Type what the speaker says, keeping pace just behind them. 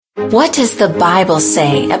What does the Bible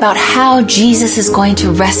say about how Jesus is going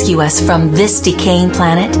to rescue us from this decaying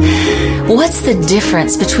planet? What's the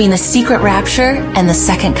difference between the secret rapture and the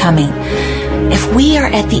second coming? If we are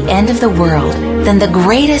at the end of the world, then the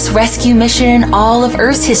greatest rescue mission in all of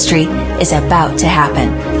Earth's history is about to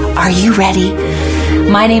happen. Are you ready?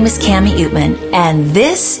 My name is Cami Utman, and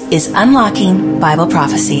this is Unlocking Bible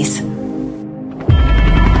Prophecies.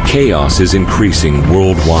 Chaos is increasing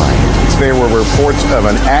worldwide. There were reports of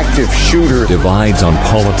an active shooter. Divides on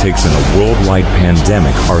politics and a worldwide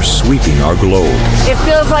pandemic are sweeping our globe. It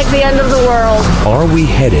feels like the end of the world. Are we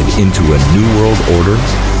headed into a new world order?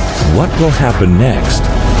 What will happen next?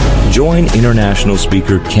 Join international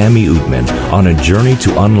speaker Cami Utman on a journey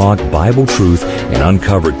to unlock Bible truth and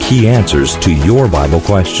uncover key answers to your Bible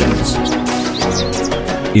questions.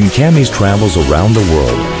 In Cami's travels around the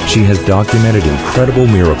world, she has documented incredible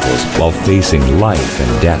miracles while facing life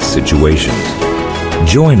and death situations.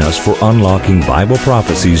 Join us for Unlocking Bible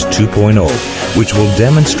Prophecies 2.0, which will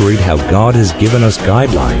demonstrate how God has given us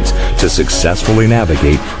guidelines to successfully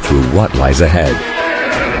navigate through what lies ahead.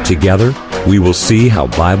 Together, we will see how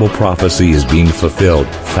Bible prophecy is being fulfilled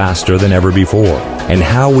faster than ever before, and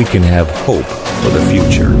how we can have hope for the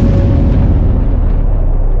future.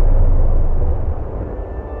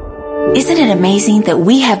 Isn't it amazing that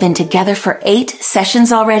we have been together for 8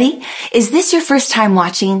 sessions already? Is this your first time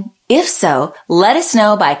watching? If so, let us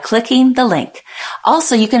know by clicking the link.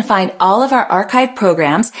 Also, you can find all of our archived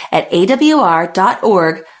programs at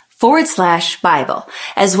awr.org/Bible,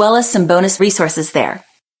 as well as some bonus resources there.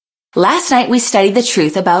 Last night we studied the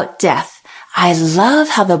truth about death. I love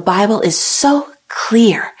how the Bible is so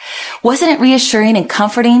clear. Wasn't it reassuring and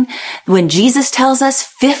comforting when Jesus tells us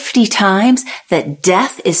 50 times that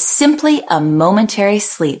death is simply a momentary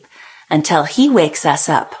sleep until he wakes us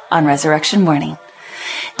up on resurrection morning?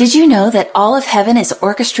 Did you know that all of heaven is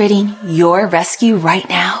orchestrating your rescue right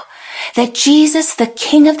now? That Jesus, the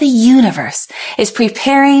King of the universe, is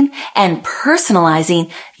preparing and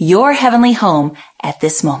personalizing your heavenly home at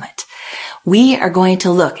this moment. We are going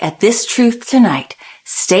to look at this truth tonight.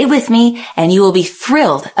 Stay with me and you will be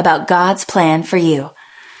thrilled about God's plan for you.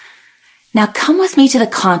 Now come with me to the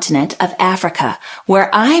continent of Africa, where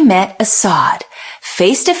I met Assad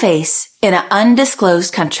face to face in an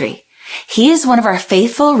undisclosed country. He is one of our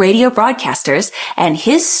faithful radio broadcasters, and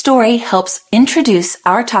his story helps introduce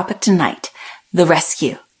our topic tonight, the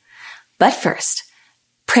rescue. But first,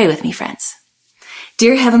 pray with me, friends.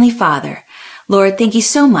 Dear Heavenly Father, Lord, thank you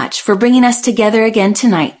so much for bringing us together again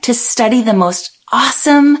tonight to study the most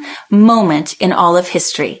awesome moment in all of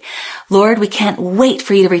history. Lord, we can't wait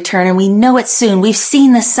for you to return, and we know it soon. We've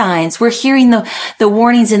seen the signs. We're hearing the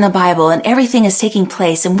warnings in the Bible, and everything is taking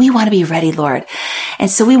place, and we want to be ready, Lord.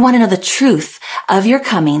 And so we want to know the truth of your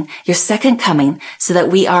coming, your second coming, so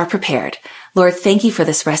that we are prepared. Lord, thank you for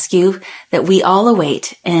this rescue that we all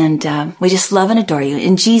await, and we just love and adore you.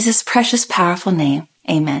 In Jesus' precious, powerful name,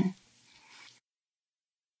 amen.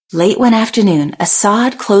 Late one afternoon,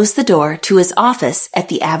 Assad closed the door to his office at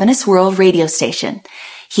the Adventist World radio station.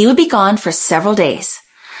 He would be gone for several days.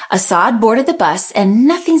 Assad boarded the bus and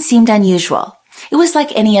nothing seemed unusual. It was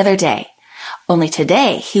like any other day. Only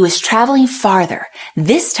today he was traveling farther,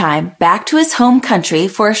 this time back to his home country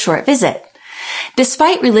for a short visit.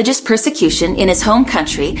 Despite religious persecution in his home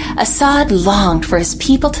country, Assad longed for his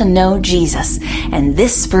people to know Jesus, and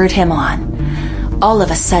this spurred him on. All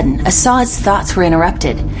of a sudden, Assad's thoughts were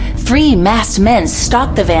interrupted. 3 masked men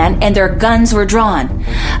stopped the van and their guns were drawn.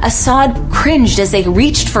 Assad cringed as they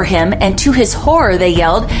reached for him, and to his horror they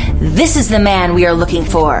yelled, "This is the man we are looking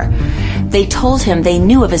for." They told him they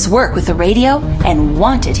knew of his work with the radio and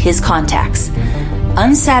wanted his contacts.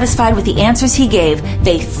 Unsatisfied with the answers he gave,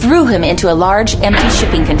 they threw him into a large empty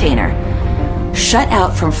shipping container. Shut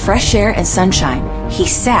out from fresh air and sunshine, he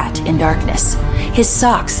sat in darkness. His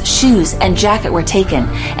socks, shoes, and jacket were taken,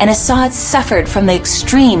 and Assad suffered from the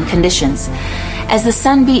extreme conditions. As the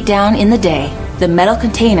sun beat down in the day, the metal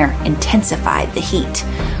container intensified the heat,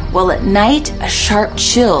 while at night a sharp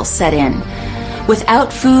chill set in.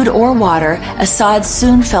 Without food or water, Assad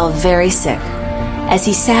soon fell very sick. As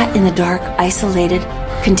he sat in the dark, isolated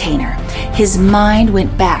container, his mind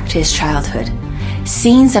went back to his childhood.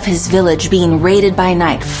 Scenes of his village being raided by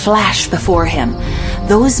night flashed before him.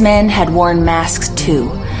 Those men had worn masks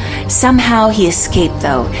too. Somehow he escaped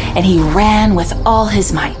though, and he ran with all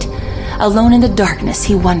his might. Alone in the darkness,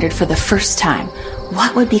 he wondered for the first time,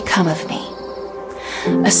 what would become of me?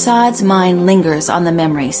 Assad's mind lingers on the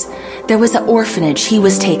memories. There was the orphanage he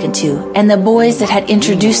was taken to, and the boys that had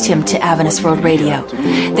introduced him to Adventist World Radio.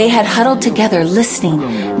 They had huddled together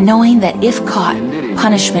listening, knowing that if caught,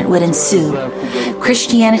 punishment would ensue.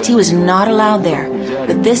 Christianity was not allowed there,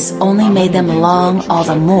 but this only made them long all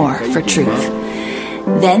the more for truth.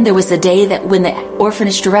 Then there was the day that when the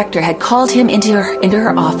orphanage director had called him into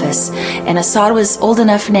her office, and Assad was old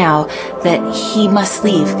enough now that he must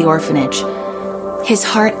leave the orphanage. His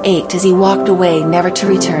heart ached as he walked away, never to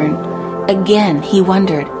return. Again, he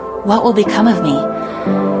wondered, what will become of me?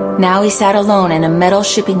 Now he sat alone in a metal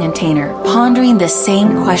shipping container, pondering the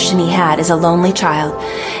same question he had as a lonely child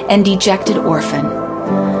and dejected orphan.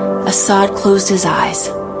 Assad closed his eyes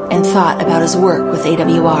and thought about his work with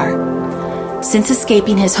AWR. Since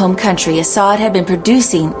escaping his home country, Assad had been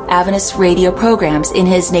producing Adventist radio programs in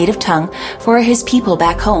his native tongue for his people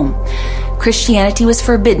back home. Christianity was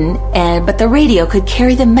forbidden, but the radio could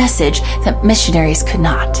carry the message that missionaries could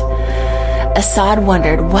not. Assad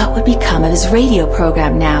wondered what would become of his radio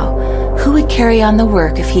program now. Who would carry on the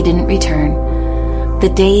work if he didn't return? The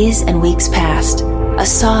days and weeks passed.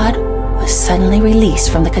 Assad was suddenly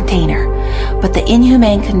released from the container, but the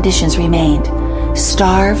inhumane conditions remained.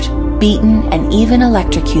 Starved, beaten, and even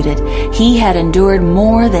electrocuted, he had endured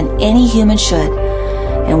more than any human should.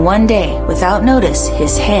 And one day, without notice,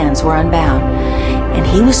 his hands were unbound, and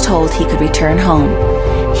he was told he could return home.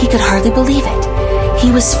 He could hardly believe it.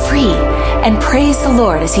 He was free, and praised the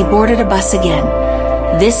Lord as he boarded a bus again,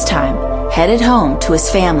 this time headed home to his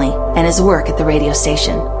family and his work at the radio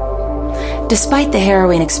station. Despite the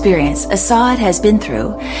harrowing experience Assad has been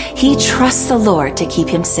through, he trusts the Lord to keep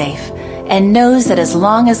him safe, and knows that as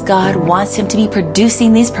long as God wants him to be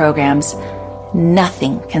producing these programs,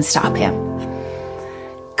 nothing can stop him.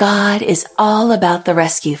 God is all about the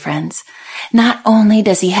rescue, friends. Not only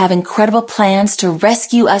does he have incredible plans to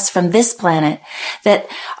rescue us from this planet that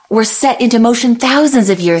were set into motion thousands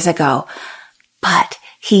of years ago, but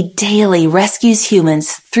he daily rescues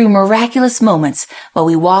humans through miraculous moments while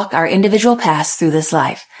we walk our individual paths through this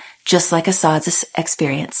life, just like Assad's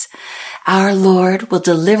experience. Our Lord will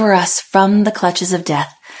deliver us from the clutches of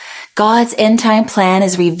death. God's end-time plan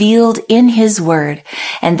is revealed in His Word,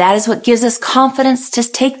 and that is what gives us confidence to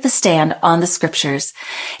take the stand on the Scriptures.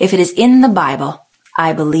 If it is in the Bible,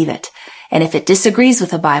 I believe it. And if it disagrees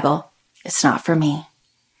with the Bible, it's not for me.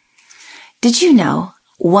 Did you know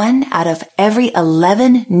 1 out of every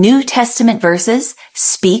 11 New Testament verses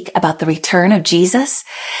speak about the return of Jesus?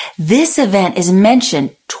 This event is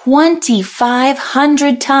mentioned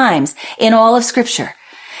 2,500 times in all of Scripture.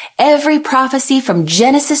 Every prophecy from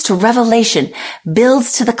Genesis to Revelation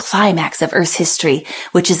builds to the climax of Earth's history,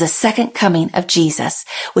 which is the second coming of Jesus,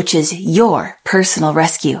 which is your personal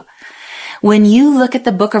rescue. When you look at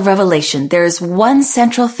the book of Revelation, there is one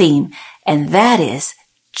central theme, and that is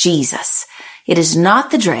Jesus. It is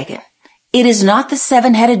not the dragon. It is not the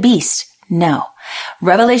seven-headed beast. No.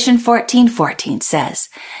 Revelation 14:14 says,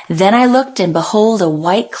 "Then I looked, and behold, a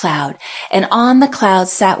white cloud, and on the cloud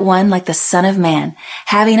sat one like the Son of Man,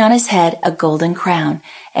 having on his head a golden crown,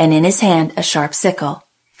 and in his hand a sharp sickle."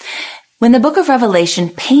 When the book of Revelation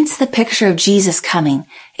paints the picture of Jesus coming,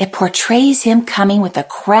 it portrays him coming with a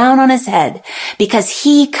crown on his head, because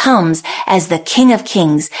he comes as the King of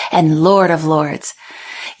Kings and Lord of Lords.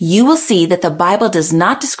 You will see that the Bible does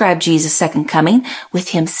not describe Jesus' second coming with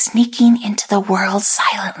him sneaking into the world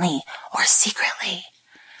silently or secretly.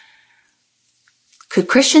 Could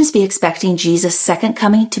Christians be expecting Jesus' second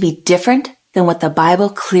coming to be different than what the Bible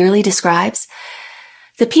clearly describes?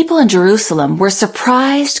 The people in Jerusalem were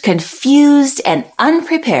surprised, confused, and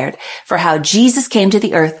unprepared for how Jesus came to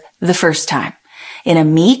the earth the first time, in a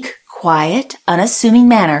meek, quiet, unassuming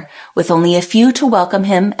manner, with only a few to welcome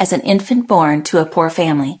him as an infant born to a poor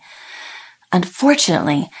family.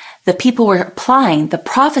 Unfortunately, the people were applying the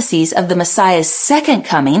prophecies of the Messiah's second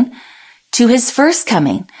coming to his first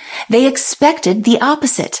coming. They expected the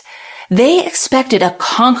opposite. They expected a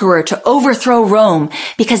conqueror to overthrow Rome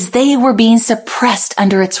because they were being suppressed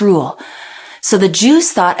under its rule. So the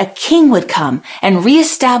Jews thought a king would come and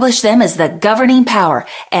reestablish them as the governing power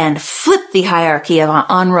and flip the hierarchy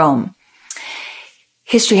on Rome.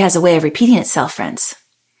 History has a way of repeating itself, friends.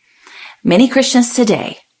 Many Christians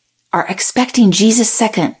today are expecting Jesus'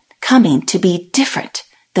 second coming to be different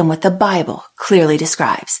than what the Bible clearly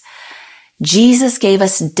describes. Jesus gave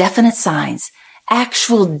us definite signs,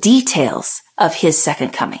 actual details of his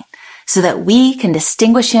second coming, so that we can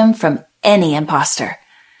distinguish him from any impostor.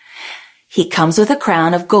 He comes with a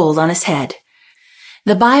crown of gold on his head.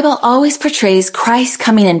 The Bible always portrays Christ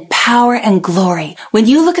coming in power and glory. When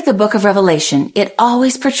you look at the book of Revelation, it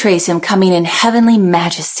always portrays him coming in heavenly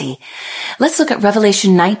majesty. Let's look at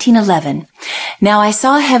Revelation 19:11. Now I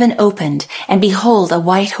saw heaven opened, and behold, a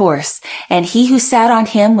white horse, and he who sat on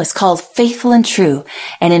him was called Faithful and True,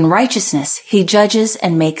 and in righteousness he judges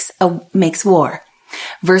and makes war.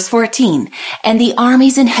 Verse 14, and the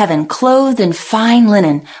armies in heaven, clothed in fine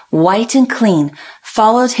linen, white and clean,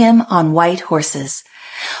 followed him on white horses.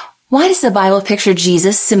 Why does the Bible picture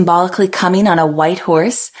Jesus symbolically coming on a white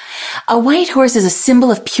horse? A white horse is a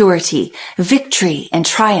symbol of purity, victory, and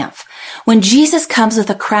triumph. When Jesus comes with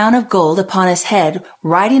a crown of gold upon his head,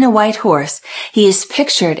 riding a white horse, he is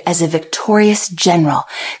pictured as a victorious general,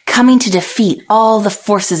 coming to defeat all the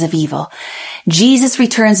forces of evil. Jesus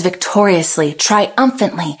returns victoriously,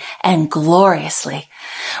 triumphantly, and gloriously.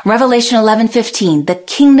 Revelation 11:15, the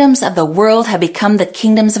kingdoms of the world have become the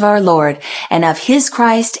kingdoms of our Lord and of his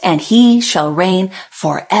Christ, and he shall reign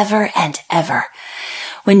forever and ever.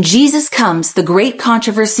 When Jesus comes, the great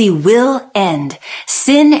controversy will end.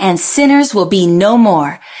 Sin and sinners will be no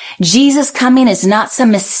more. Jesus coming is not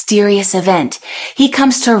some mysterious event. He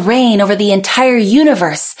comes to reign over the entire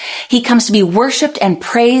universe. He comes to be worshiped and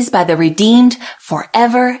praised by the redeemed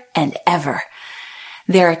forever and ever.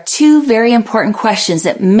 There are two very important questions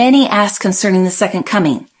that many ask concerning the second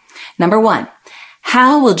coming. Number one,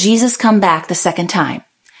 how will Jesus come back the second time?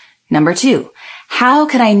 Number two, how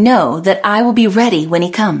can I know that I will be ready when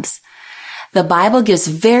he comes? The Bible gives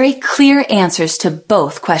very clear answers to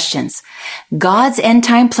both questions. God's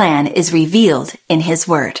end-time plan is revealed in his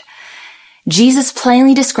word. Jesus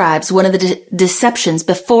plainly describes one of the deceptions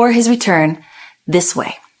before his return this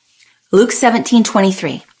way. Luke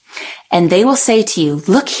 17:23. And they will say to you,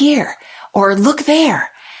 look here, or look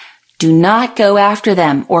there. Do not go after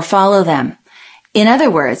them or follow them. In other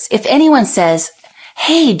words, if anyone says,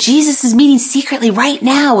 hey, Jesus is meeting secretly right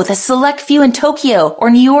now with a select few in Tokyo or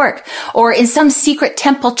New York, or in some secret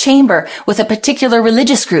temple chamber with a particular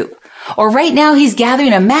religious group, or right now he's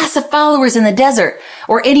gathering a mass of followers in the desert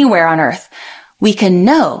or anywhere on earth, we can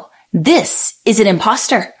know this is an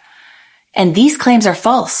imposter. And these claims are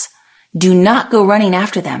false. Do not go running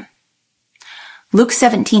after them. Luke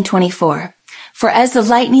 17:24. For as the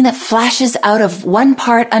lightning that flashes out of one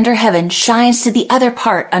part under heaven shines to the other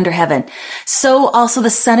part under heaven, so also the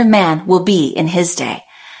Son of Man will be in his day.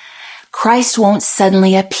 Christ won't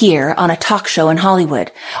suddenly appear on a talk show in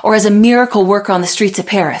Hollywood or as a miracle worker on the streets of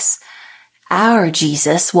Paris. Our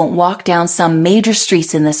Jesus won't walk down some major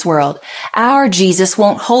streets in this world. Our Jesus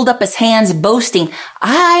won't hold up his hands boasting,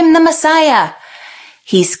 I'm the Messiah.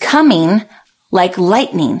 He's coming like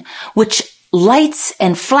lightning, which lights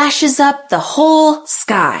and flashes up the whole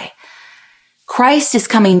sky. Christ is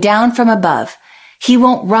coming down from above. He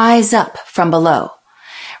won't rise up from below.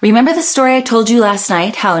 Remember the story I told you last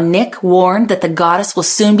night, how Nick warned that the goddess will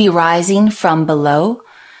soon be rising from below?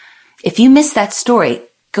 If you missed that story,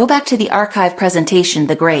 go back to the archive presentation,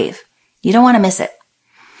 The Grave. You don't want to miss it.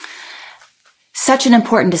 Such an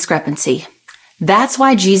important discrepancy. That's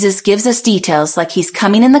why Jesus gives us details like he's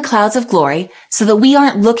coming in the clouds of glory so that we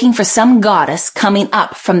aren't looking for some goddess coming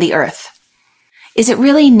up from the earth. Is it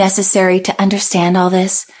really necessary to understand all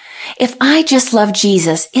this? If I just love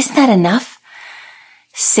Jesus, isn't that enough?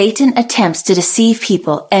 Satan attempts to deceive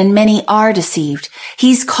people, and many are deceived.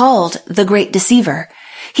 He's called the great deceiver.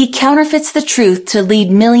 He counterfeits the truth to lead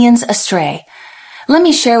millions astray. Let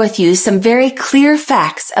me share with you some very clear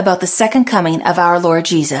facts about the second coming of our Lord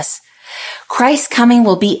Jesus. Christ's coming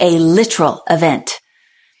will be a literal event.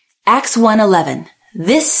 Acts 1:11.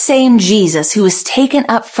 This same Jesus who was taken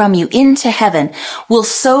up from you into heaven will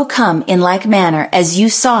so come in like manner as you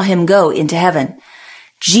saw him go into heaven.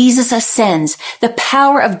 Jesus ascends. The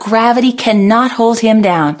power of gravity cannot hold him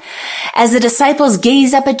down. As the disciples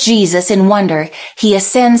gaze up at Jesus in wonder, he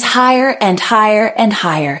ascends higher and higher and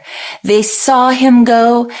higher. They saw him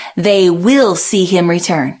go. They will see him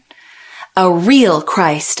return. A real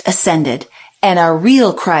Christ ascended, and a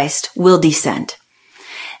real Christ will descend.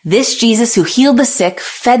 This Jesus who healed the sick,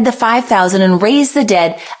 fed the 5,000, and raised the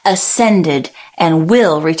dead, ascended and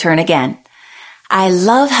will return again. I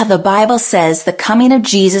love how the Bible says the coming of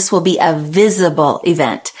Jesus will be a visible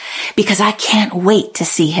event, because I can't wait to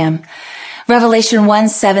see him. Revelation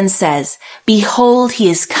 1:7 says, behold, he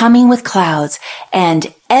is coming with clouds,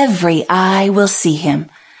 and every eye will see him.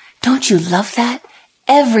 Don't you love that?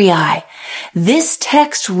 Every eye. This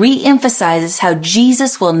text re-emphasizes how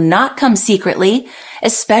Jesus will not come secretly,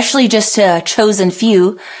 especially just to a chosen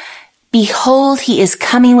few. Behold, he is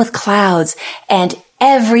coming with clouds, and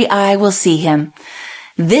every eye will see him.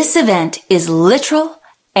 This event is literal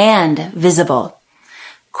and visible.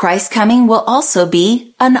 Christ's coming will also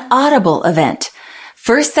be an audible event.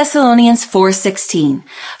 1 Thessalonians 4:16,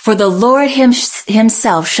 for the Lord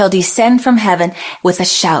himself shall descend from heaven with a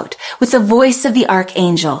shout, with the voice of the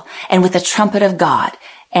archangel, and with the trumpet of God,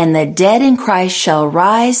 and the dead in Christ shall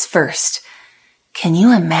rise first. Can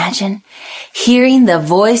you imagine hearing the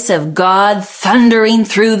voice of God thundering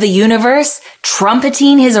through the universe,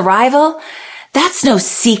 trumpeting his arrival? That's no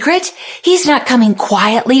secret. He's not coming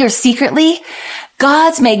quietly or secretly.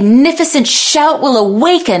 God's magnificent shout will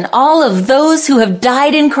awaken all of those who have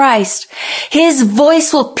died in Christ. His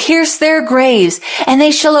voice will pierce their graves, and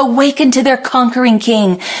they shall awaken to their conquering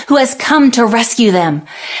King, who has come to rescue them.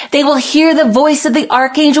 They will hear the voice of the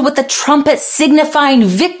archangel with the trumpet signifying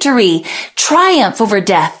victory, triumph over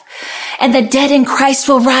death. And the dead in Christ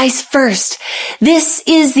will rise first. This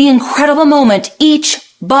is the incredible moment each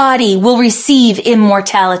body will receive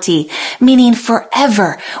immortality, meaning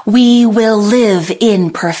forever we will live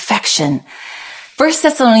in perfection. 1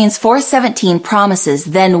 Thessalonians 4:17 promises,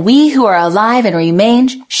 then we who are alive and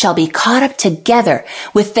remain shall be caught up together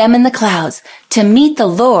with them in the clouds to meet the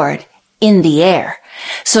Lord in the air.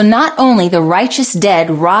 So not only the righteous dead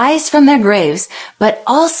rise from their graves, but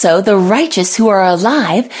also the righteous who are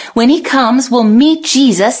alive when he comes will meet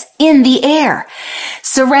Jesus in the air,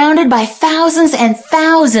 surrounded by thousands and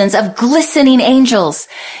thousands of glistening angels.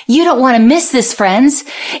 You don't want to miss this, friends.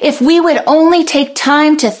 If we would only take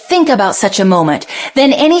time to think about such a moment,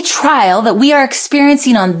 then any trial that we are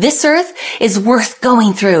experiencing on this earth is worth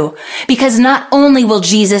going through, because not only will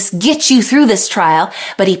Jesus get you through this trial,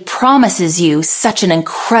 but he promises you such an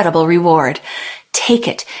incredible reward. Take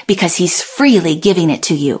it because he's freely giving it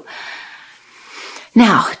to you.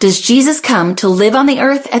 Now, does Jesus come to live on the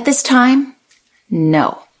earth at this time?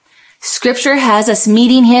 No. Scripture has us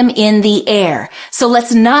meeting him in the air. So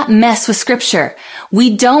let's not mess with Scripture.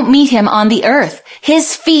 We don't meet him on the earth.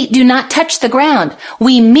 His feet do not touch the ground.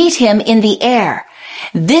 We meet him in the air.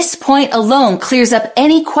 This point alone clears up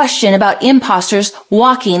any question about imposters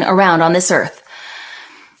walking around on this earth.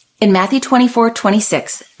 In Matthew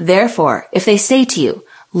 24:26, therefore, if they say to you,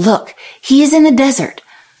 look, he is in the desert,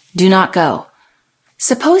 do not go.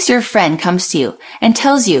 Suppose your friend comes to you and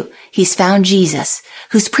tells you he's found Jesus,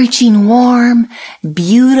 who's preaching warm,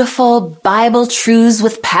 beautiful Bible truths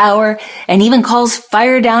with power, and even calls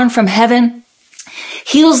fire down from heaven,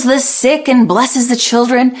 heals the sick and blesses the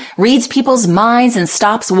children, reads people's minds and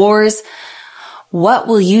stops wars. What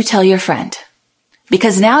will you tell your friend?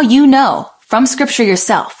 Because now you know from Scripture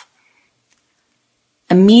yourself.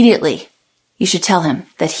 Immediately, you should tell him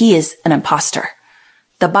that he is an imposter.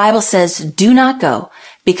 The Bible says, do not go,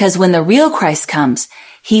 because when the real Christ comes,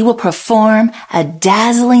 he will perform a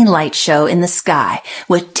dazzling light show in the sky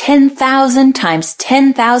with 10,000 times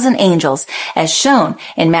 10,000 angels, as shown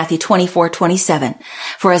in Matthew 24:27.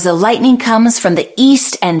 For as the lightning comes from the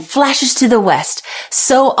east and flashes to the west,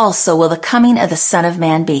 so also will the coming of the Son of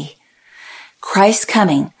Man be. Christ's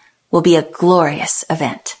coming will be a glorious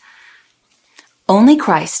event. Only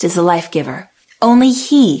Christ is the life giver. Only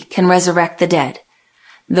he can resurrect the dead.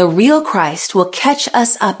 The real Christ will catch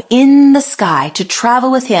us up in the sky to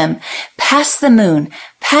travel with him past the moon,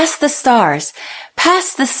 past the stars,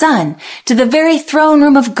 past the sun, to the very throne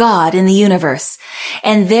room of God in the universe.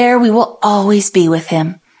 And there we will always be with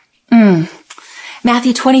him.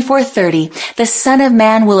 Matthew 24:30, the Son of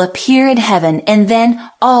Man will appear in heaven, and then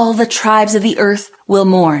all the tribes of the earth will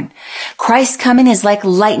mourn. Christ's coming is like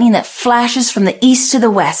lightning that flashes from the east to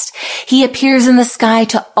the west. He appears in the sky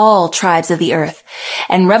to all tribes of the earth.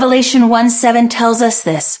 And Revelation 1:7 tells us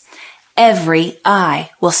this, every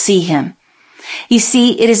eye will see him. You see,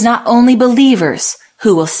 it is not only believers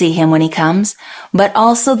who will see him when he comes, but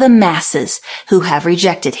also the masses who have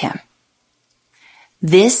rejected him.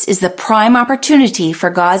 This is the prime opportunity for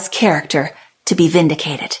God's character to be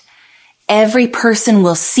vindicated. Every person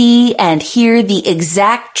will see and hear the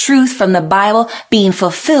exact truth from the Bible being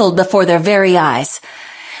fulfilled before their very eyes.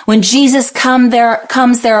 When Jesus comes,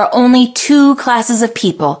 there are only two classes of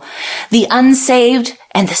people, the unsaved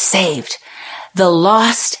and the saved, the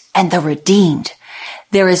lost and the redeemed.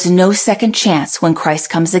 There is no second chance when Christ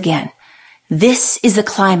comes again. This is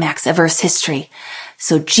the climax of Earth's history.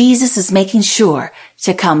 So Jesus is making sure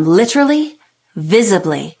to come literally,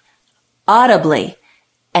 visibly, audibly,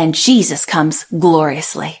 and Jesus comes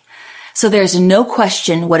gloriously. So there's no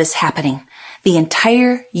question what is happening. The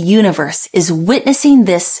entire universe is witnessing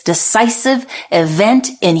this decisive event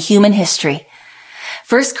in human history.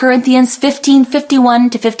 1 Corinthians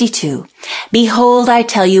 15:51-52. Behold, I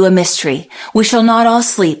tell you a mystery. We shall not all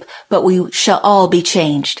sleep, but we shall all be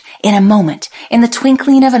changed in a moment, in the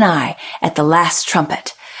twinkling of an eye, at the last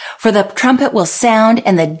trumpet. For the trumpet will sound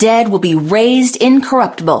and the dead will be raised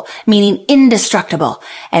incorruptible, meaning indestructible,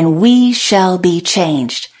 and we shall be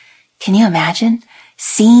changed. Can you imagine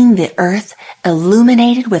seeing the earth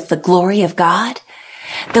illuminated with the glory of God?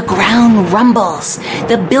 The ground rumbles,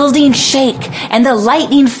 the buildings shake, and the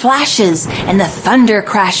lightning flashes, and the thunder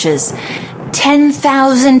crashes.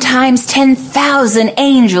 10,000 times 10,000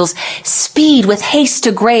 angels speed with haste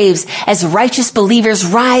to graves as righteous believers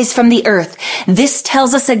rise from the earth. This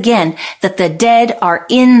tells us again that the dead are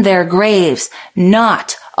in their graves,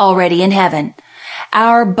 not already in heaven.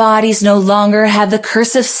 Our bodies no longer have the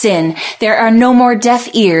curse of sin. There are no more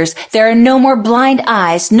deaf ears. There are no more blind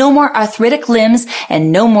eyes, no more arthritic limbs,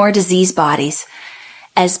 and no more diseased bodies.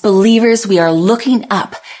 As believers, we are looking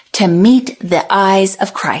up to meet the eyes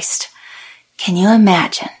of Christ. Can you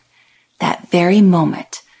imagine that very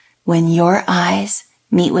moment when your eyes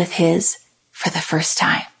meet with His for the first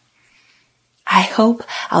time? I hope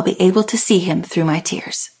I'll be able to see Him through my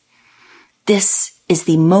tears. This is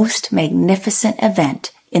the most magnificent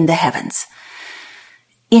event in the heavens.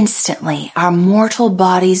 Instantly, our mortal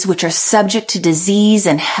bodies, which are subject to disease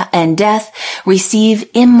and death, receive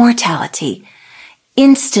immortality.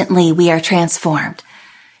 Instantly, we are transformed.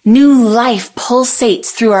 New life pulsates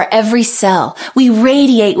through our every cell. We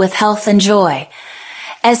radiate with health and joy.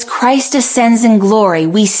 As Christ ascends in glory,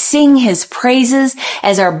 we sing His praises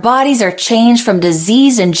as our bodies are changed from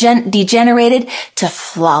diseased and degenerated to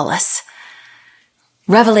flawless.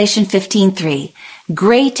 Revelation 15:3.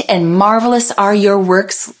 Great and marvelous are your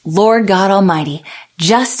works, Lord God Almighty.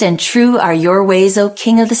 Just and true are your ways, O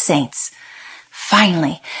King of the saints.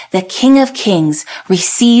 Finally, the King of Kings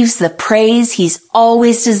receives the praise He's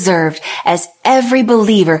always deserved as every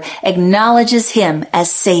believer acknowledges Him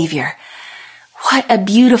as Savior. What a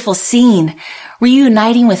beautiful scene,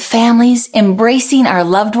 reuniting with families, embracing our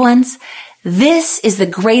loved ones. This is the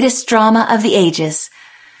greatest drama of the ages.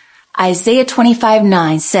 Isaiah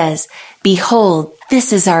 25:9 says, Behold,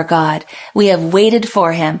 this is our God. We have waited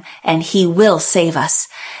for Him, and He will save us.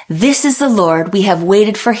 This is the Lord. We have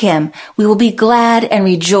waited for Him. We will be glad and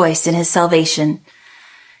rejoice in His salvation.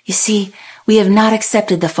 You see, we have not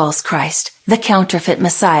accepted the false Christ, the counterfeit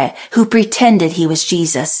Messiah, who pretended He was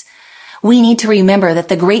Jesus. We need to remember that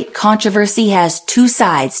the great controversy has two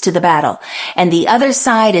sides to the battle, and the other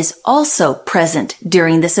side is also present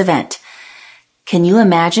during this event. Can you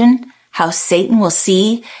imagine how Satan will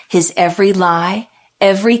see his every lie,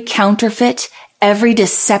 every counterfeit, every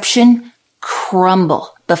deception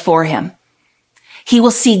crumble before him? He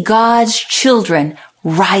will see God's children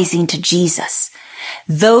rising to Jesus.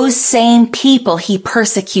 Those same people he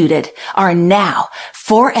persecuted are now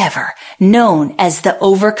forever known as the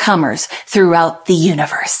overcomers throughout the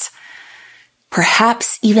universe.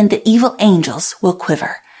 Perhaps even the evil angels will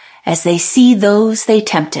quiver as they see those they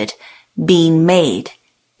tempted being made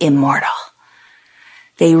immortal.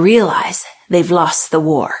 They realize they've lost the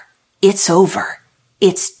war. It's over.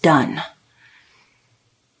 It's done.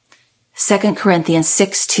 2 Corinthians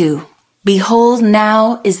 6:2. Behold,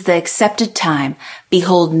 now is the accepted time.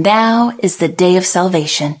 Behold, now is the day of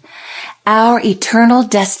salvation. Our eternal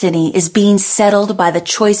destiny is being settled by the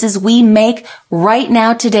choices we make right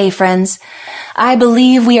now today, friends. I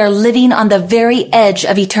believe we are living on the very edge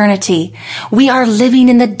of eternity. We are living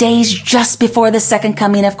in the days just before the second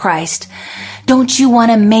coming of Christ. Don't you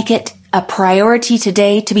want to make it a priority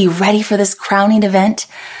today to be ready for this crowning event?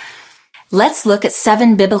 Let's look at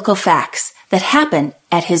 7 biblical facts that happen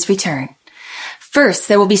at His return. First,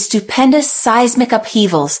 there will be stupendous seismic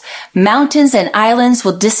upheavals. Mountains and islands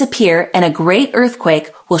will disappear and a great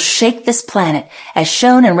earthquake will shake this planet, as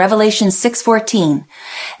shown in Revelation 6:14.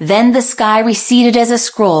 Then the sky receded as a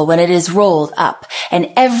scroll when it is rolled up,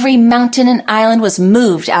 and every mountain and island was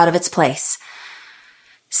moved out of its place.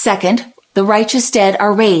 Second, the righteous dead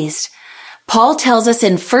are raised. Paul tells us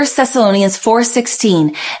in 1 Thessalonians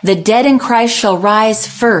 4:16, the dead in Christ shall rise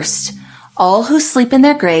first. All who sleep in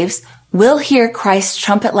their graves will hear Christ's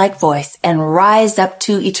trumpet-like voice and rise up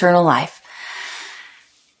to eternal life.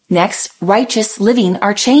 Next, righteous living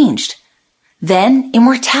are changed. Then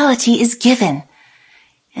immortality is given.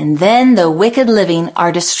 And then the wicked living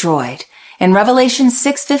are destroyed. In Revelation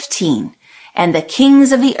 6:15, and the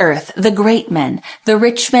kings of the earth, the great men, the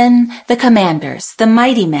rich men, the commanders, the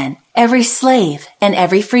mighty men, every slave and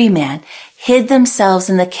every free man, hid themselves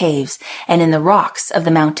in the caves and in the rocks of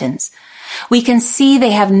the mountains. We can see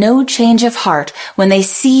they have no change of heart when they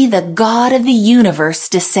see the God of the universe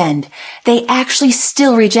descend. They actually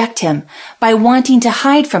still reject Him by wanting to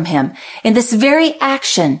hide from Him. In this very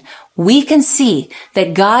action, we can see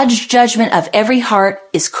that God's judgment of every heart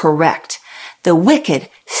is correct. The wicked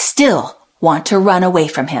still want to run away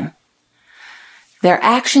from him. Their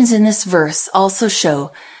actions in this verse also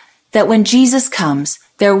show that when Jesus comes,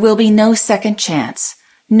 there will be no second chance,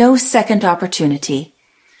 no second opportunity.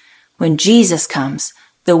 When Jesus comes,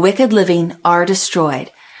 the wicked living are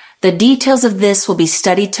destroyed. The details of this will be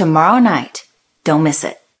studied tomorrow night. Don't miss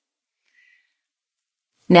it.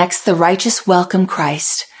 Next, the righteous welcome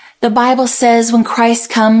Christ. The Bible says when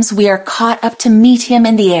Christ comes, we are caught up to meet him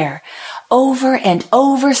in the air. Over and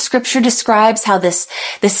over, Scripture describes how the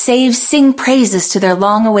saved sing praises to their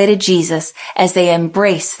long-awaited Jesus as they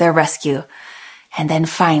embrace their rescue. And then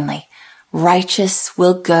finally, righteous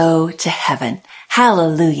will go to heaven.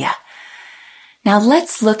 Hallelujah. Now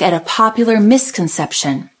let's look at a popular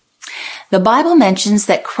misconception. The Bible mentions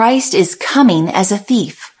that Christ is coming as a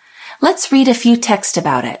thief. Let's read a few texts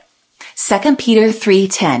about it. 2 Peter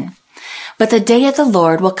 3:10. But the day of the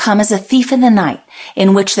Lord will come as a thief in the night,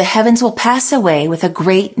 in which the heavens will pass away with a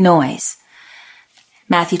great noise.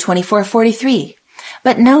 Matthew 24:43.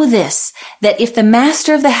 But know this, that if the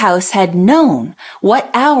master of the house had known what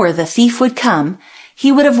hour the thief would come,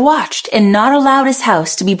 he would have watched and not allowed his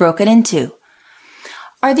house to be broken into.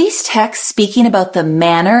 Are these texts speaking about the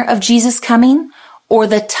manner of Jesus coming or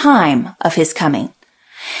the time of his coming?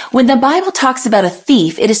 When the Bible talks about a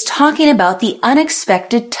thief, it is talking about the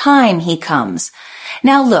unexpected time he comes.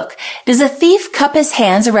 Now look, does a thief cup his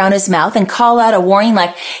hands around his mouth and call out a warning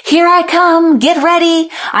like, "Here I come, get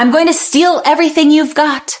ready, I'm going to steal everything you've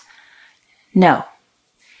got"? No.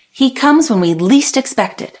 He comes when we least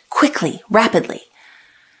expect it, quickly, rapidly.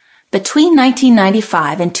 Between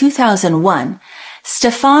 1995 and 2001,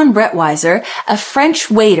 Stefan Brettweiser, a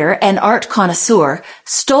French waiter and art connoisseur,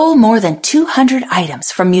 stole more than 200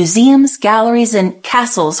 items from museums, galleries, and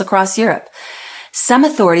castles across Europe. Some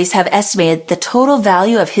authorities have estimated the total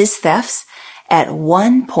value of his thefts at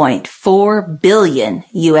 $1.4 billion.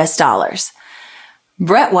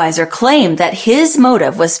 Brettweiser claimed that his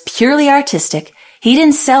motive was purely artistic. He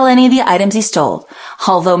didn't sell any of the items he stole,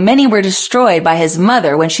 although many were destroyed by his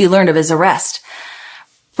mother when she learned of his arrest.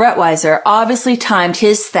 Brettweiser obviously timed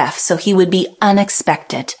his theft so he would be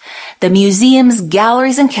unexpected. The museums,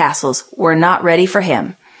 galleries, and castles were not ready for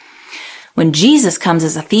him. When Jesus comes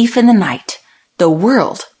as a thief in the night, the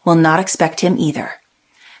world will not expect him either.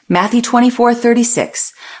 Matthew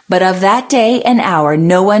 24:36. But of that day and hour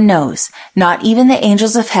no one knows, not even the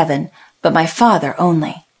angels of heaven, but my Father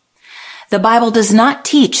only. The Bible does not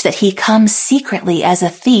teach that he comes secretly as a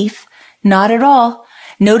thief. Not at all.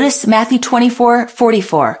 Notice Matthew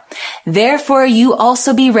 24:44. Therefore you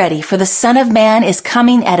also be ready, for the Son of Man is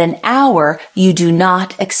coming at an hour you do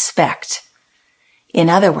not expect. In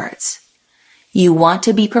other words, you want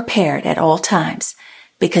to be prepared at all times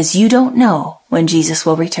because you don't know when Jesus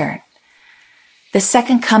will return. The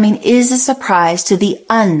second coming is a surprise to the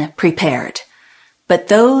unprepared, but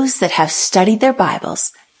those that have studied their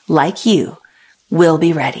Bibles, like you, will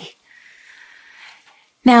be ready.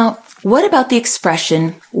 Now, what about the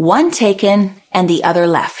expression, one taken and the other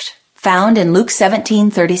left, found in Luke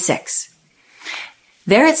 17:36?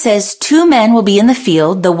 There it says, 2 men will be in the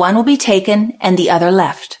field, the one will be taken and the other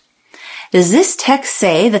left. Does this text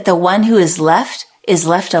say that the one who is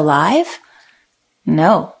left alive?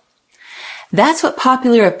 No. That's what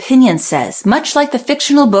popular opinion says, much like the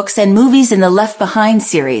fictional books and movies in the Left Behind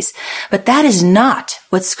series, but that is not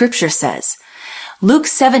what Scripture says. Luke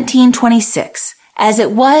 17:26. As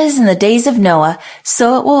it was in the days of Noah,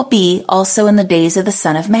 so it will be also in the days of the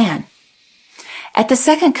Son of Man. At the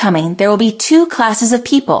second coming, there will be 2 classes of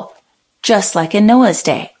people, just like in Noah's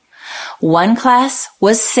day. One class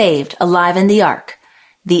was saved alive in the ark.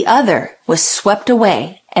 The other was swept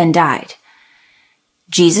away and died.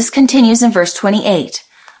 Jesus continues in verse 28.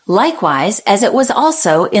 Likewise, as it was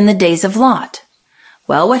also in the days of Lot.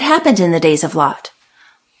 Well, what happened in the days of Lot?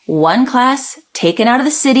 One class taken out of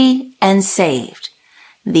the city and saved.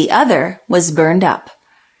 The other was burned up.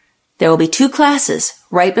 There will be 2 classes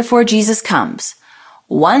right before Jesus comes.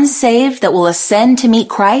 One saved that will ascend to meet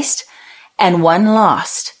Christ, and one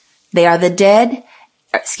lost. They are dead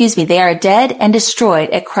and destroyed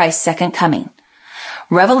at Christ's second coming.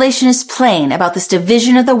 Revelation is plain about this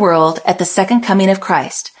division of the world at the second coming of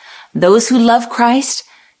Christ. Those who love Christ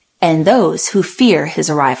and those who fear his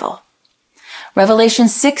arrival. Revelation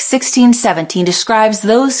 6:16-17 describes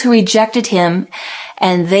those who rejected him,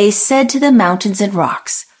 and they said to the mountains and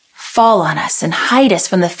rocks, "Fall on us and hide us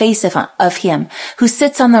from the face of him who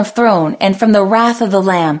sits on the throne and from the wrath of the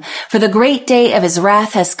Lamb, for the great day of his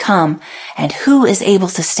wrath has come, and who is able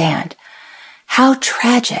to stand?" How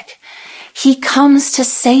tragic! He comes to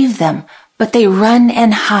save them, but they run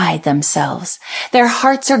and hide themselves. Their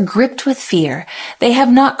hearts are gripped with fear. They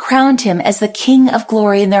have not crowned him as the King of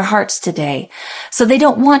glory in their hearts today, so they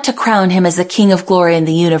don't want to crown him as the King of glory in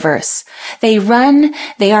the universe. They run,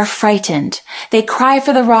 they are frightened. They cry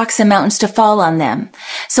for the rocks and mountains to fall on them.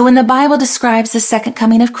 So when the Bible describes the second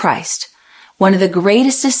coming of Christ, one of the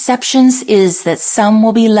greatest deceptions is that some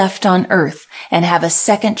will be left on earth and have a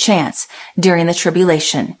second chance during the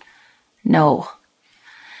tribulation. No.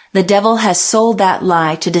 The devil has sold that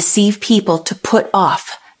lie to deceive people to put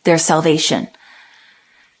off their salvation.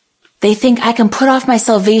 They think I can put off my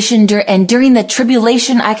salvation and during the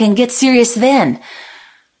tribulation I can get serious then.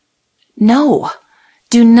 No,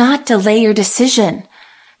 do not delay your decision.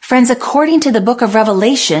 Friends, according to the book of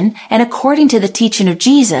Revelation and according to the teaching of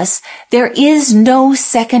Jesus, there is no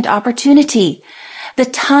second opportunity. The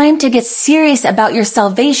time to get serious about your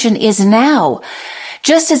salvation is now.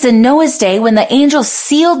 Just as in Noah's day when the angels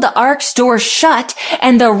sealed the ark's door shut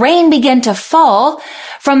and the rain began to fall,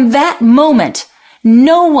 from that moment,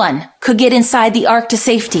 no one could get inside the ark to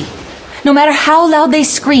safety. No matter how loud they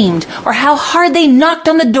screamed or how hard they knocked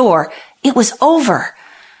on the door, it was over.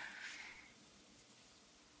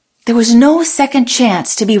 There was no second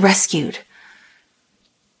chance to be rescued.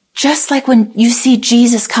 Just like when you see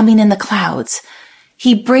Jesus coming in the clouds,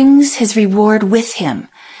 he brings his reward with him.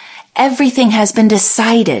 Everything has been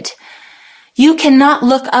decided. You cannot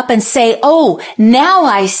look up and say, oh, now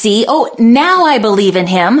I see. Oh, now I believe in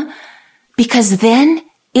him. Because then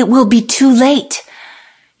it will be too late.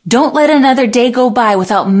 Don't let another day go by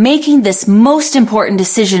without making this most important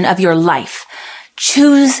decision of your life.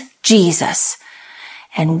 Choose Jesus.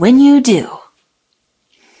 And when you do,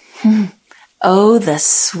 oh, the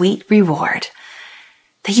sweet reward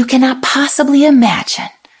that you cannot possibly imagine.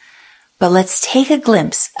 But let's take a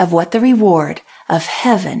glimpse of what the reward of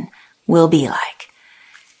heaven will be like.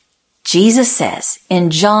 Jesus says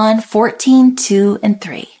in John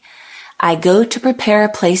 14:2-3, I go to prepare a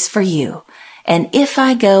place for you, and if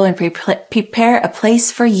I go and prepare a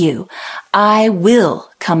place for you, I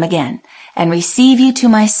will come again and receive you to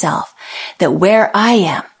myself, that where I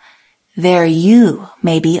am, there you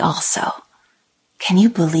may be also. Can you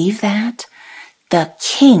believe that? The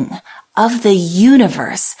King of the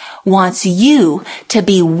universe wants you to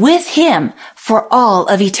be with him for all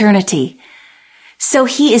of eternity. So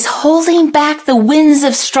he is holding back the winds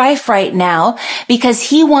of strife right now because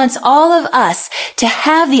he wants all of us to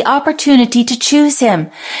have the opportunity to choose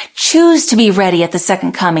him. Choose to be ready at the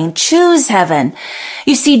second coming. Choose heaven.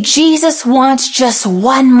 You see, Jesus wants just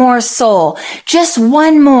one more soul. Just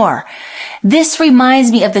one more. This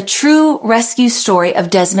reminds me of the true rescue story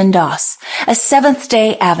of Desmond Doss, a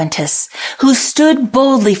Seventh-day Adventist who stood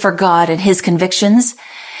boldly for God and his convictions.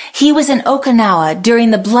 He was in Okinawa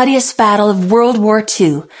during the bloodiest battle of World War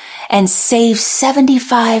II and saved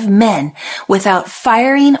 75 men without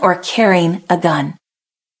firing or carrying a gun.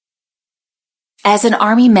 As an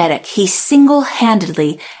Army medic, he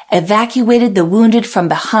single-handedly evacuated the wounded from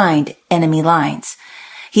behind enemy lines.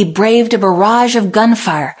 He braved a barrage of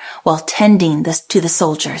gunfire while tending to the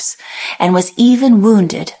soldiers and was even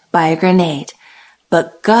wounded by a grenade.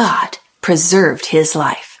 But God preserved his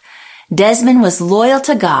life. Desmond was loyal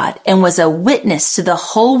to God and was a witness to the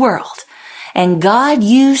whole world, and God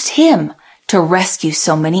used him to rescue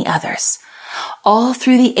so many others. All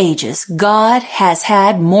through the ages, God has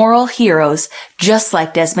had moral heroes just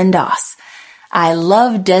like Desmond Doss. I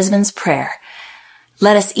love Desmond's prayer.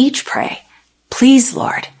 Let us each pray, please,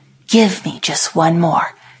 Lord, give me just one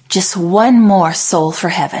more soul for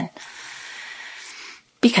heaven.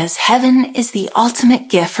 Because heaven is the ultimate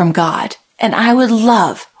gift from God, and I would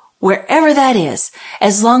love wherever that is,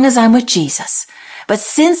 as long as I'm with Jesus. But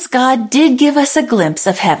since God did give us a glimpse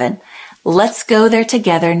of heaven, let's go there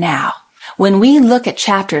together now. When we look at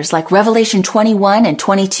chapters like Revelation 21 and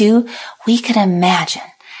 22, we can imagine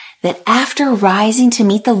that after rising to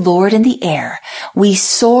meet the Lord in the air, we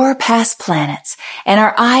soar past planets and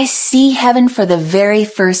our eyes see heaven for the very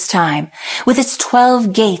first time, with its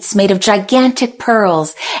 12 gates made of gigantic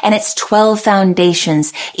pearls and its 12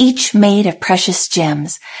 foundations, each made of precious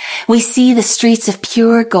gems. We see the streets of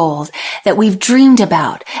pure gold that we've dreamed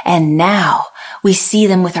about, and now we see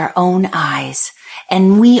them with our own eyes,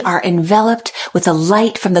 and we are enveloped with the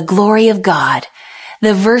light from the glory of God.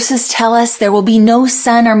 The verses tell us there will be no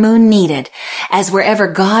sun or moon needed, as wherever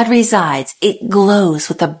God resides, it glows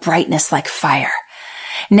with a brightness like fire.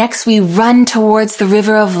 Next, we run towards the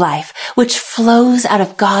river of life, which flows out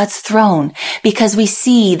of God's throne, because we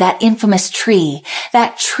see that infamous tree,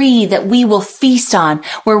 that tree that we will feast on,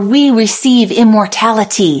 where we receive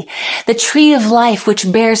immortality, the tree of life,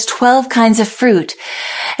 which bears 12 kinds of fruit.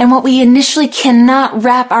 And what we initially cannot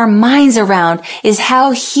wrap our minds around is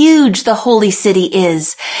how huge the holy city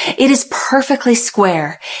is. It is perfectly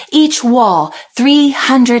square, each wall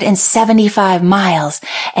 375 miles,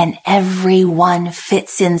 and every one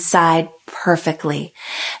fits inside perfectly.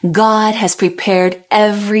 God has prepared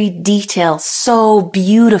every detail so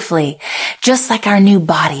beautifully, just like our new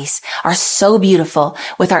bodies are so beautiful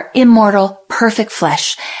with our immortal, perfect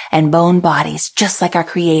flesh and bone bodies, just like our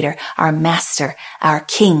Creator, our Master, our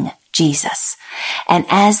King, Jesus. And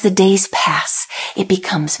as the days pass, it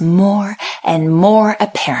becomes more and more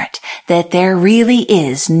apparent that there really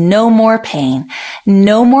is no more pain,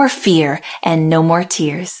 no more fear, and no more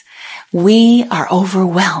tears. We are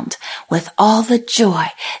overwhelmed with all the joy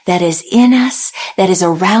that is in us, that is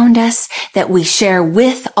around us, that we share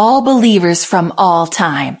with all believers from all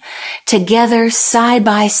time. Together, side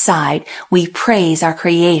by side, we praise our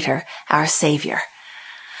Creator, our Savior.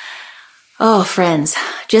 Oh, friends,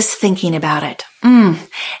 just thinking about it.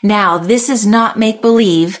 Now, this is not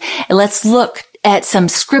make-believe. Let's look at some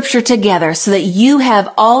scripture together so that you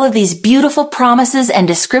have all of these beautiful promises and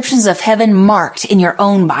descriptions of heaven marked in your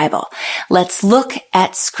own Bible. Let's look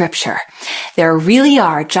at scripture. There really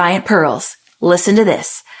are giant pearls. Listen to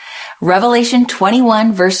this. Revelation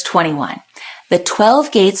 21, verse 21. The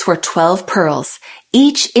 12 gates were 12 pearls.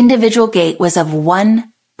 Each individual gate was of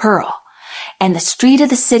one pearl. And the street of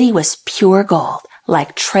the city was pure gold,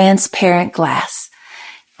 like transparent glass.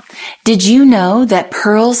 Did you know that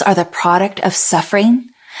pearls are the product of suffering?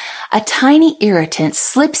 A tiny irritant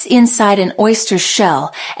slips inside an oyster's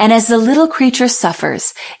shell, and as the little creature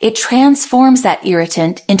suffers, it transforms that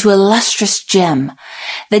irritant into a lustrous gem.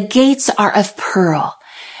 The gates are of pearl.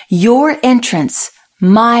 Your entrance,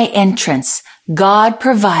 my entrance, God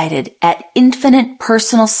provided at infinite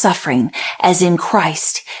personal suffering, as in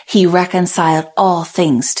Christ He reconciled all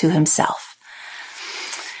things to Himself.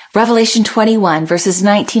 Revelation 21, verses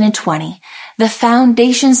 19 and 20. The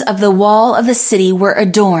foundations of the wall of the city were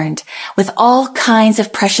adorned with all kinds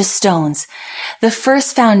of precious stones. The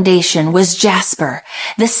first foundation was jasper,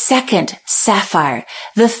 the second sapphire,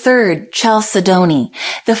 the third chalcedony,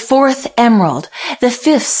 the fourth emerald, the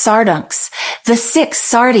fifth sardonyx, the sixth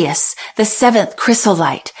sardius, the seventh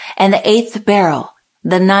chrysolite, and the eighth beryl,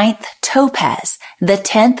 the ninth topaz, the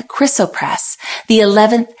 10th chrysoprase, the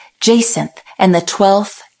 11th jacinth, and the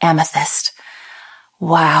 12th amethyst.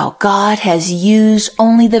 Wow, God has used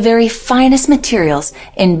only the very finest materials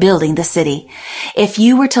in building the city. If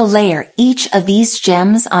you were to layer each of these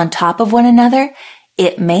gems on top of one another,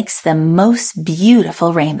 it makes the most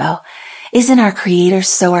beautiful rainbow. Isn't our Creator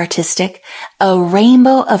so artistic? A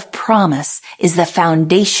rainbow of promise is the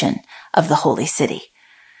foundation of the holy city.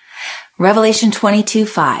 Revelation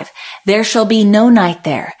 22:5. There shall be no night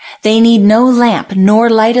there. They need no lamp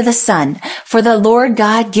nor light of the sun, for the Lord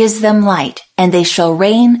God gives them light, and they shall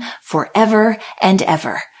reign forever and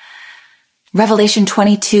ever. Revelation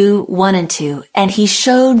 22:1 and 2. And He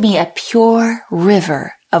showed me a pure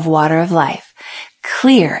river of water of life,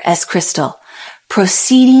 clear as crystal,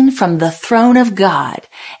 proceeding from the throne of God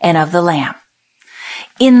and of the Lamb.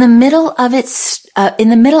 In the middle of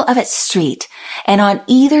its street, and on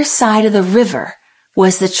either side of the river,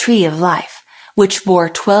 was the tree of life, which bore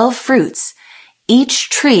 12 fruits, each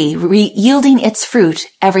tree yielding its fruit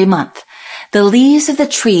every month. The leaves of the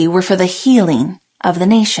tree were for the healing of the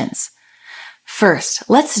nations. First,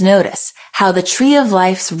 let's notice how the tree of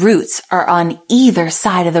life's roots are on either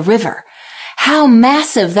side of the river. How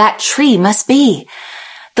massive that tree must be!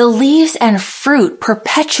 The leaves and fruit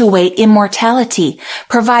perpetuate immortality,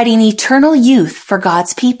 providing eternal youth for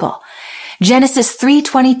God's people. Genesis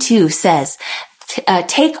 3:22 says,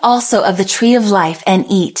 take also of the tree of life and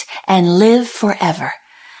eat and live forever.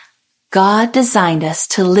 God designed us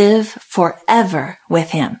to live forever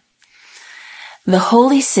with Him. The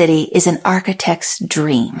holy city is an architect's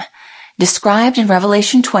dream. Described in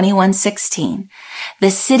Revelation 21:16,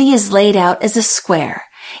 the city is laid out as a square.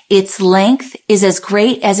 Its length is as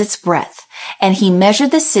great as its breadth, and He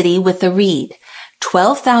measured the city with the reed,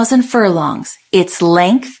 12,000 furlongs. Its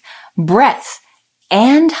length, breadth,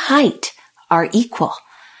 and height are equal.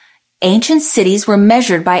 Ancient cities were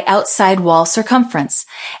measured by outside wall circumference.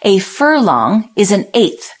 A furlong is an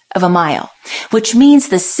eighth of a mile, which means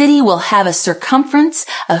the city will have a circumference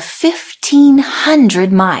of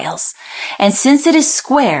 1,500 miles. And since it is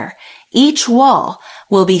square, each wall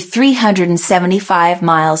will be 375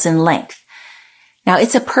 miles in length. Now,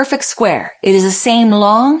 it's a perfect square. It is the same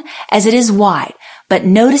long as it is wide, but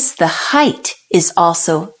notice the height is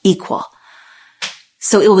also equal.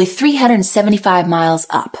 So it will be 375 miles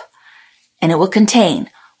up, and it will contain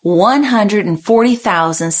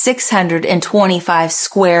 140,625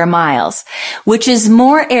 square miles, which is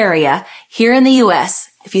more area here in the U.S.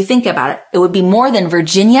 If you think about it, it would be more than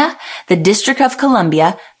Virginia, the District of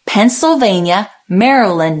Columbia, Pennsylvania,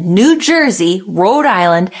 Maryland, New Jersey, Rhode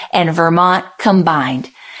Island, and Vermont combined.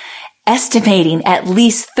 Estimating at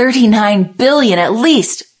least 39 billion at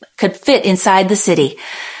least could fit inside the city.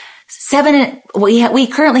 We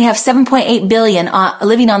currently have 7.8 billion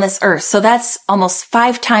living on this earth, so that's almost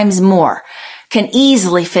 5 times more can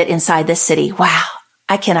easily fit inside this city. Wow,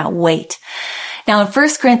 I cannot wait. Now in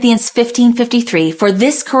 1 Corinthians 15:53, for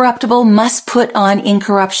this corruptible must put on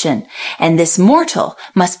incorruption, and this mortal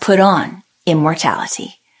must put on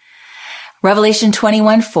immortality. Revelation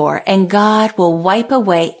 21:4, and God will wipe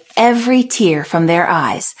away every tear from their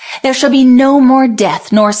eyes. There shall be no more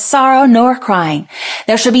death, nor sorrow, nor crying.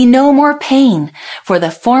 There shall be no more pain, for the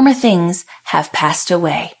former things have passed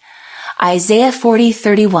away. Isaiah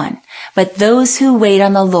 40:31, but those who wait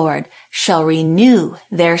on the Lord shall renew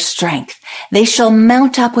their strength. They shall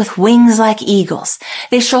mount up with wings like eagles.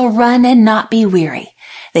 They shall run and not be weary.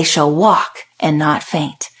 They shall walk and not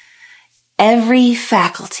faint. Every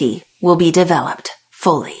faculty will be developed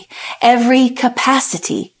fully. Every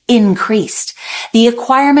capacity increased. The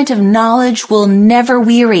acquirement of knowledge will never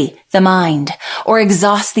weary the mind or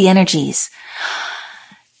exhaust the energies.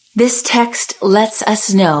 This text lets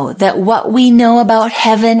us know that what we know about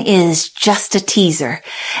heaven is just a teaser.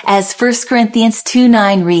 As 1 Corinthians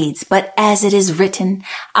 2:9 reads, but as it is written,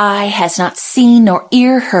 eye has not seen nor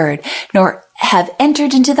ear heard, nor have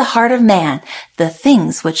entered into the heart of man the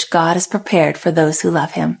things which God has prepared for those who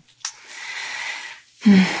love him.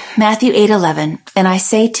 Matthew 8:11, and I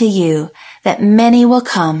say to you that many will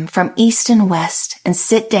come from east and west and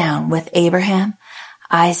sit down with Abraham,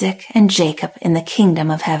 Isaac, and Jacob in the kingdom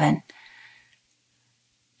of heaven.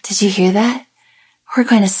 Did you hear that? We're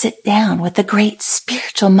going to sit down with the great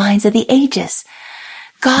spiritual minds of the ages.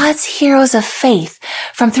 God's heroes of faith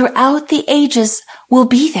from throughout the ages will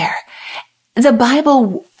be there. The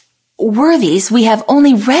Bible worthies we have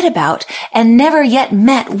only read about and never yet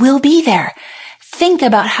met will be there. Think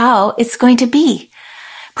about how it's going to be.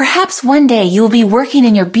 Perhaps one day you will be working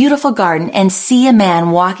in your beautiful garden and see a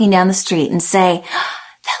man walking down the street and say,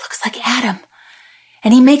 that looks like Adam.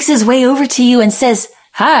 And he makes his way over to you and says,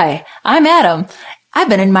 hi, I'm Adam. I've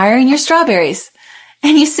been admiring your strawberries.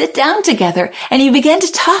 And you sit down together and you begin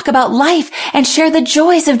to talk about life and share the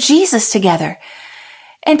joys of Jesus together.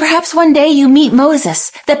 And perhaps one day you meet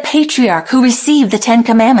Moses, the patriarch who received the 10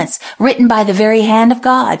 Commandments written by the very hand of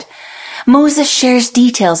God. Moses shares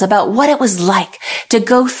details about what it was like to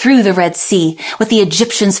go through the Red Sea with the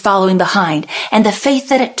Egyptians following behind and the faith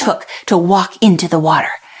that it took to walk into the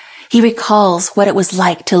water. He recalls what it was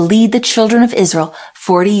like to lead the children of Israel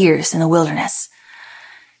 40 years in the wilderness.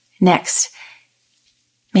 Next,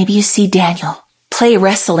 maybe you see Daniel play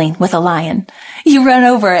wrestling with a lion. You run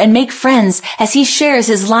over and make friends as he shares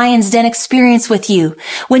his lion's den experience with you.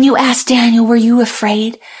 When you ask Daniel, were you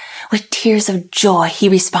afraid? With tears of joy, he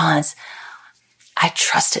responds, I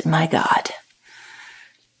trusted my God.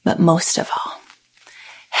 But most of all,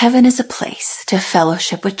 heaven is a place to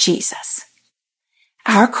fellowship with Jesus,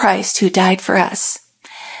 our Christ who died for us,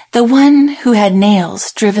 the one who had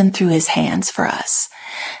nails driven through his hands for us,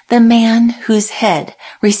 the man whose head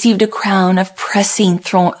received a crown of pressing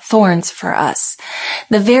thorns for us,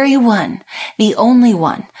 the very one, the only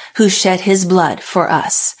one who shed his blood for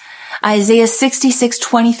us. Isaiah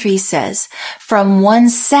 66:23 says, from one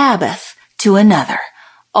Sabbath to another,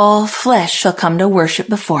 all flesh shall come to worship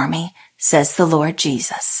before me, says the Lord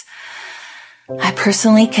Jesus. I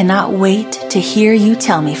personally cannot wait to hear you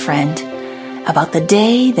tell me, friend, about the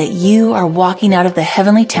day that you are walking out of the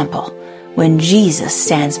heavenly temple when Jesus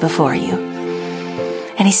stands before you.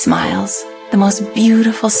 And he smiles, the most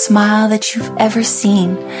beautiful smile that you've ever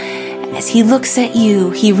seen. As he looks at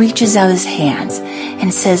you, he reaches out his hands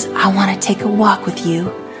and says, I want to take a walk with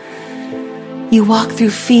you. You walk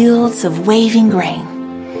through fields of waving grain,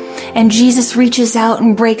 and Jesus reaches out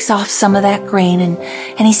and breaks off some of that grain,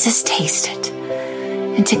 and he says, taste it.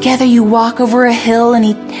 And together you walk over a hill, and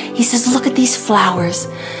he says, look at these flowers.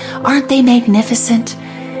 Aren't they magnificent?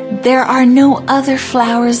 There are no other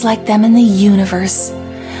flowers like them in the universe.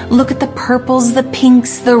 Look at the purples, the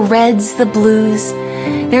pinks, the reds, the blues.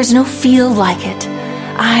 There's no field like it.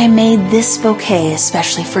 I made this bouquet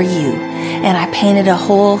especially for you, and I painted a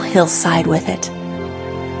whole hillside with it.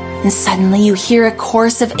 And suddenly you hear a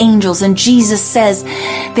chorus of angels, and Jesus says,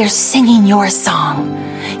 they're singing your song.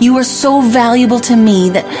 You are so valuable to me,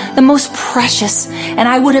 that the most precious, and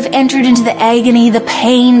I would have entered into the agony, the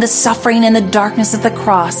pain, the suffering, and the darkness of the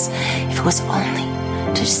cross if it was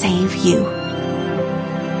only to save you.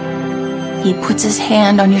 He puts his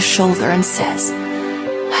hand on your shoulder and says,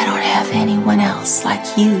 I don't have anyone else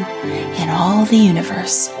like you in all the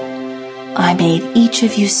universe. I made each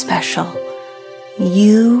of you special.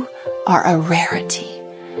 You are a rarity.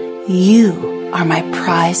 You are my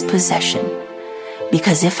prized possession.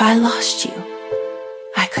 Because if I lost you,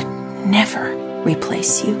 I could never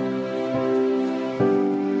replace you.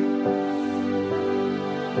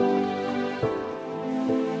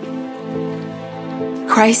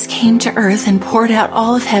 Christ came to earth and poured out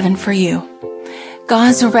all of heaven for you.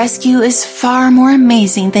 God's rescue is far more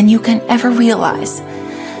amazing than you can ever realize.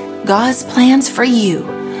 God's plans for you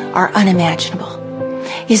are unimaginable.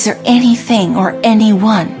 Is there anything or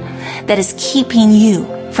anyone that is keeping you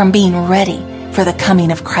from being ready for the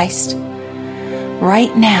coming of Christ?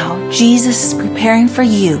 Right now, Jesus is preparing for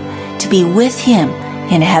you to be with Him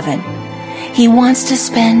in heaven. He wants to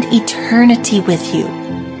spend eternity with you.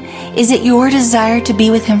 Is it your desire to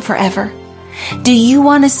be with Him forever? Do you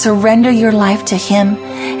want to surrender your life to Him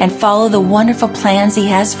and follow the wonderful plans He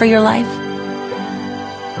has for your life?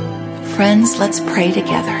 Friends, let's pray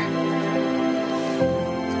together.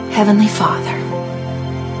 Heavenly Father,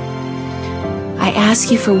 I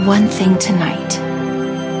ask you for one thing tonight,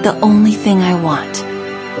 the only thing I want,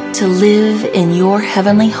 to live in your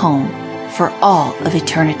heavenly home for all of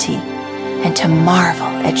eternity and to marvel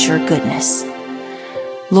at your goodness.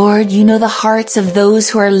 Lord, you know the hearts of those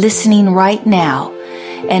who are listening right now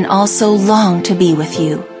and also long to be with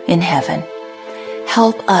you in heaven.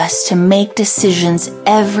 Help us to make decisions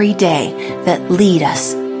every day that lead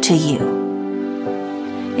us to you.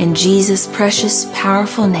 In Jesus' precious,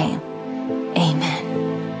 powerful name, amen.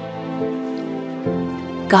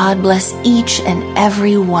 God bless each and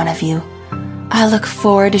every one of you. I look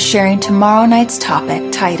forward to sharing tomorrow night's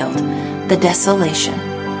topic titled, The Desolation.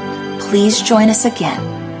 Please join us again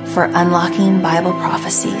for Unlocking Bible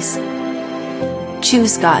Prophecies.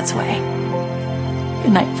 Choose God's way.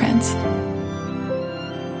 Good night, friends.